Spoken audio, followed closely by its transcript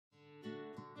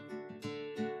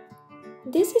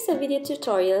This is a video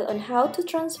tutorial on how to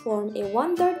transform a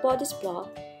one-dart bodice block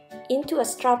into a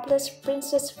strapless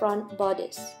princess front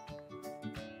bodice.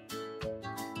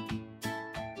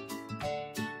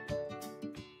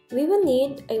 We will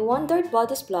need a one-dart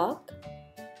bodice block,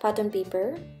 pattern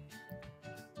paper,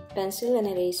 pencil and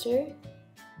eraser,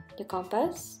 the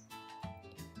compass,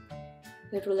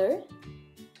 the ruler,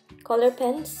 color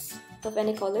pens of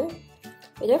any color,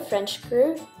 with a French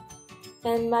curve,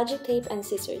 and magic tape and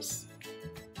scissors.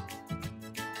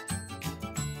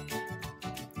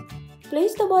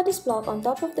 Place the bodice block on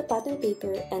top of the pattern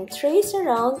paper and trace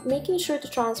around, making sure to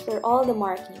transfer all the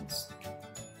markings.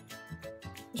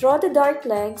 Draw the dart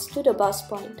legs to the bust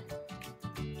point.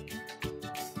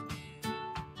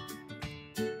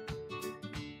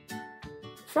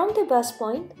 From the bust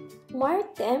point,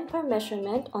 mark the empire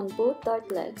measurement on both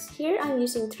dart legs. Here I'm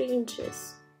using 3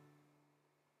 inches.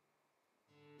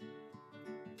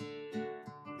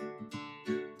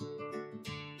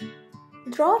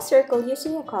 Draw a circle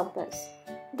using a compass.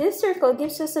 This circle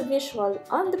gives us a visual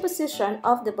on the position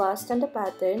of the bust and the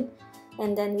pattern,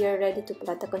 and then we are ready to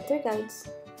plot the contour guides.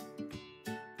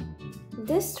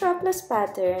 This strapless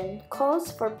pattern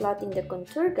calls for plotting the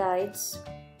contour guides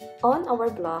on our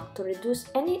block to reduce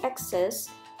any excess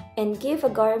and give a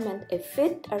garment a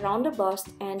fit around the bust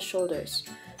and shoulders.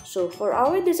 So for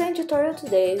our design tutorial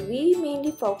today, we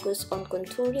mainly focus on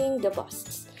contouring the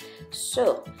busts.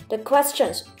 So the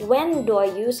questions, when do I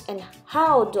use and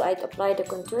how do I apply the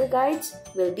contour guides,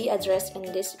 will be addressed in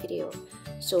this video.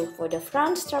 So for the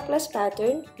front strapless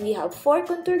pattern, we have 4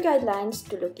 contour guidelines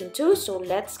to look into, so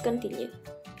let's continue.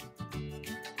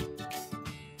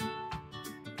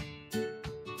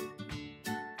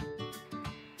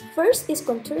 First is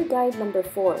contour guide number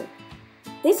 4.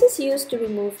 This is used to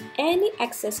remove any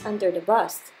excess under the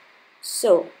bust.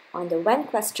 So on the when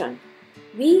question,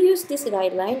 we use this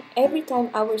guideline every time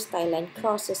our style line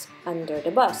crosses under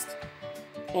the bust.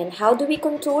 And how do we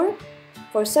contour?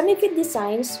 For semi-fit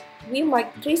designs, we mark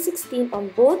 3/16 on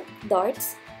both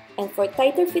darts, and for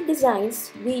tighter fit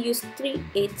designs, we use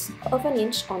 3/8 of an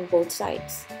inch on both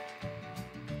sides.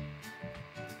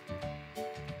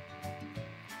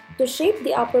 To shape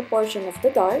the upper portion of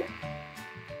the dart,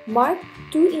 mark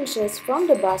 2 inches from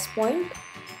the bust point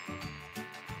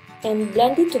and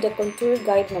blend it to the contour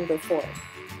guide number 4.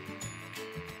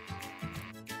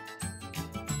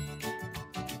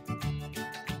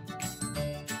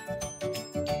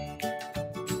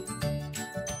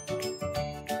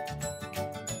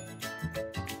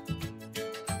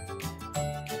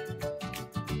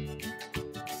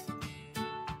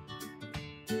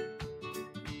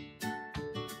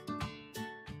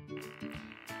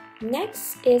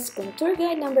 Next is contour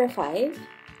guide number 5,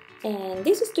 and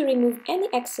this is to remove any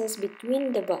excess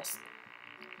between the bust.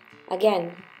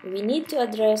 Again, we need to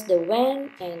address the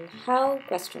when and how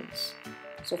questions.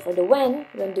 So for the when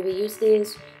do we use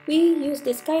this? We use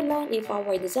this guideline if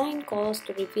our design calls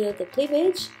to reveal the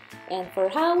cleavage, and for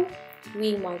how,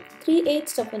 we mark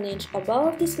 3/8 of an inch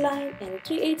above this line and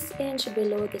 3/8 inch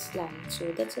below this line.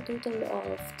 So that's a total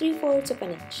of 3/4 of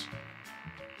an inch.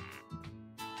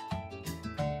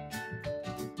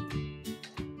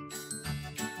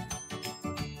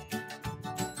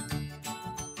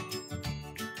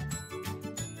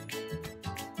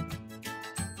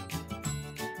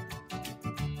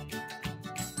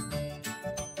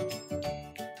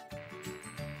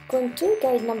 Contour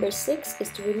guide number 6 is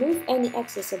to remove any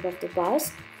excess above the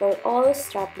bust for all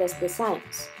strapless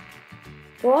designs.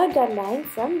 Draw a guideline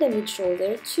from the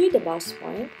mid-shoulder to the bust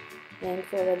point, and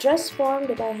for a dress form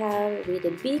that I have with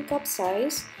a B cup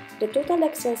size, the total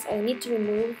excess I need to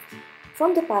remove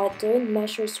from the pattern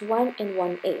measures 1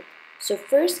 1/8. So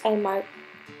first I mark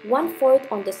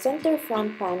 1/4 on the center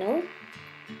front panel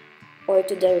or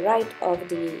to the right of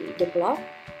the block,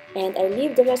 and I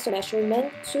leave the rest of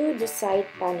measurement to the side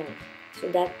panel. So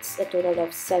that's a total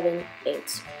of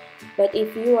 7/8. But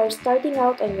if you are starting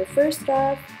out on your first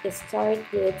draft, start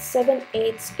with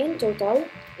 7/8 in total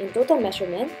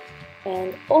measurement,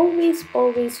 and always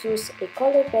use a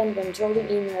color pen when drawing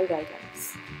in your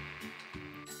guidelines.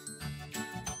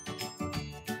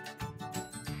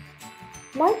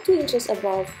 Mark 2 inches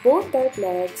above both dart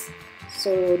legs,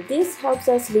 so this helps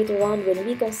us later on when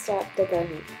we construct the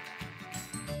garment.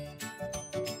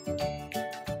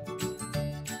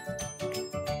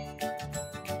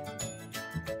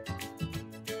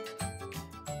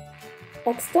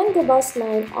 Extend the bust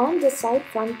line on the side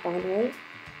front panel,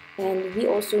 and we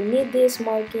also need these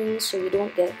markings so we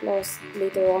don't get lost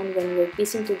later on when we're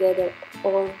piecing together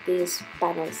all these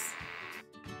panels.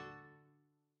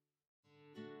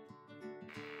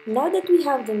 Now that we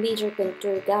have the major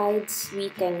contour guides, we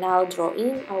can now draw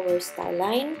in our style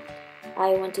line. I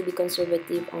want to be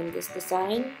conservative on this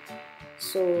design,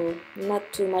 so not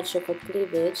too much of a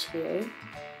cleavage here.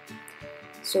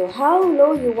 So how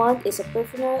low you want is a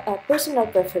personal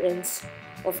preference,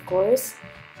 of course,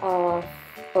 of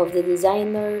the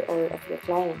designer or of your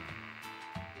client.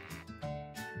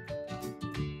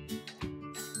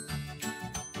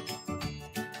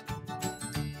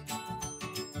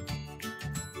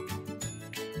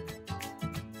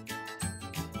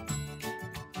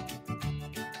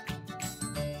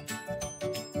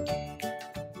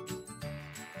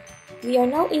 We are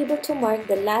now able to mark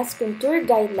the last contour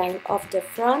guideline of the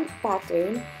front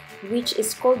pattern, which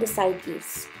is called the side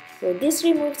ease. So this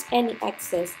removes any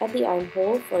excess at the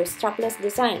armhole for strapless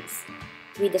designs.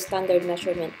 With a standard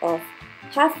measurement of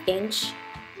 1/2 inch,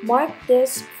 mark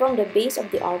this from the base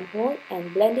of the armhole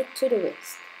and blend it to the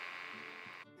waist.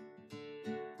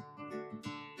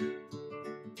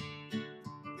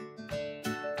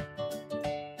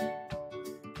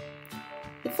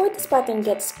 Before this pattern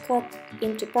gets cut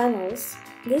into panels,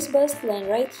 this bust line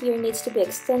right here needs to be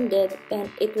extended, and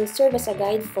it will serve as a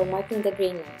guide for marking the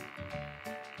grain line.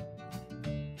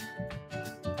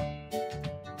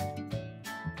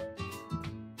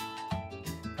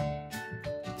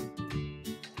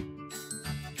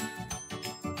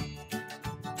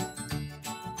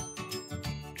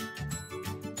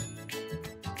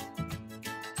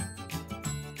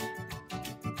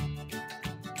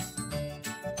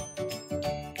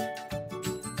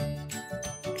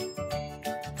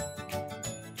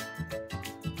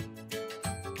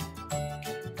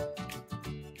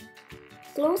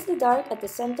 Close the dart at the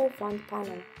center front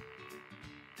panel.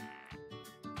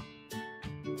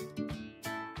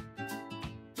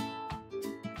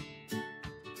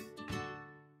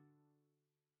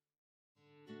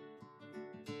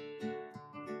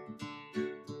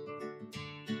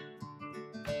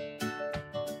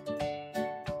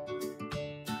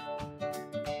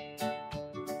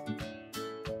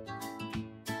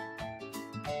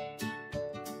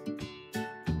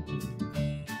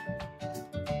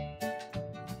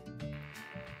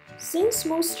 Since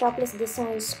most strapless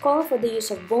designs call for the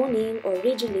use of boning or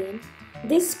ridgeline,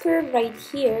 this curve right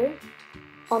here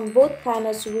on both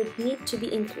panels would need to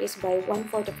be increased by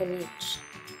 1/4 of an inch.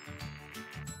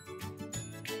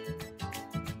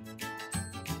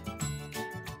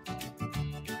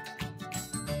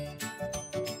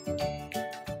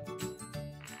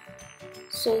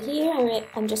 So here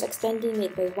I'm just extending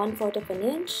it by 1/4 of an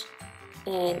inch,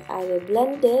 and I will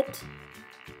blend it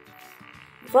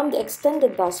from the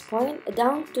extended bust point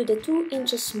down to the 2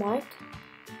 inches mark,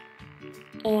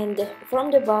 and from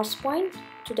the bust point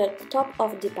to the top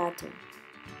of the pattern.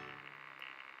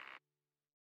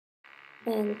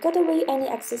 And cut away any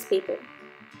excess paper.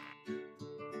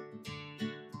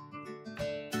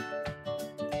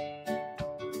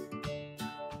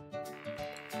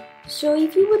 So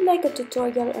if you would like a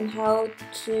tutorial on how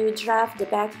to draft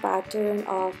the back pattern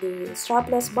of the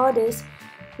strapless bodice,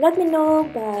 let me know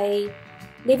by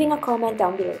leaving a comment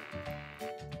down below.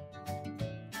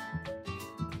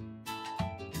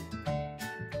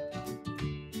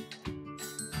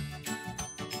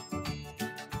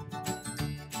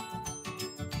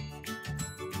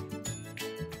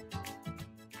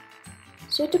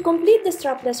 So to complete the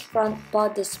strapless front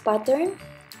bodice pattern,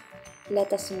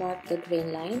 let us mark the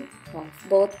grain line of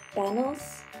both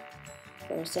panels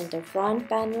for center front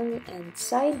panel and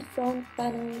side front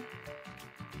panel.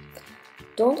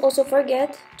 Don't also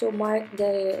forget to mark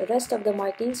the rest of the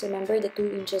markings. Remember the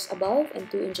 2 inches above and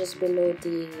 2 inches below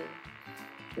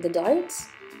the darts.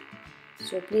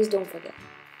 So please don't forget.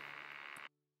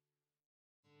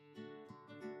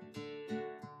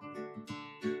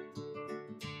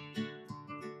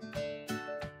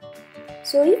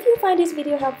 So if you find this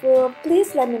video helpful,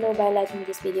 please let me know by liking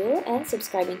this video and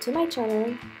subscribing to my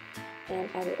channel. And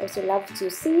I would also love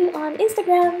to see you on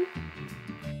Instagram.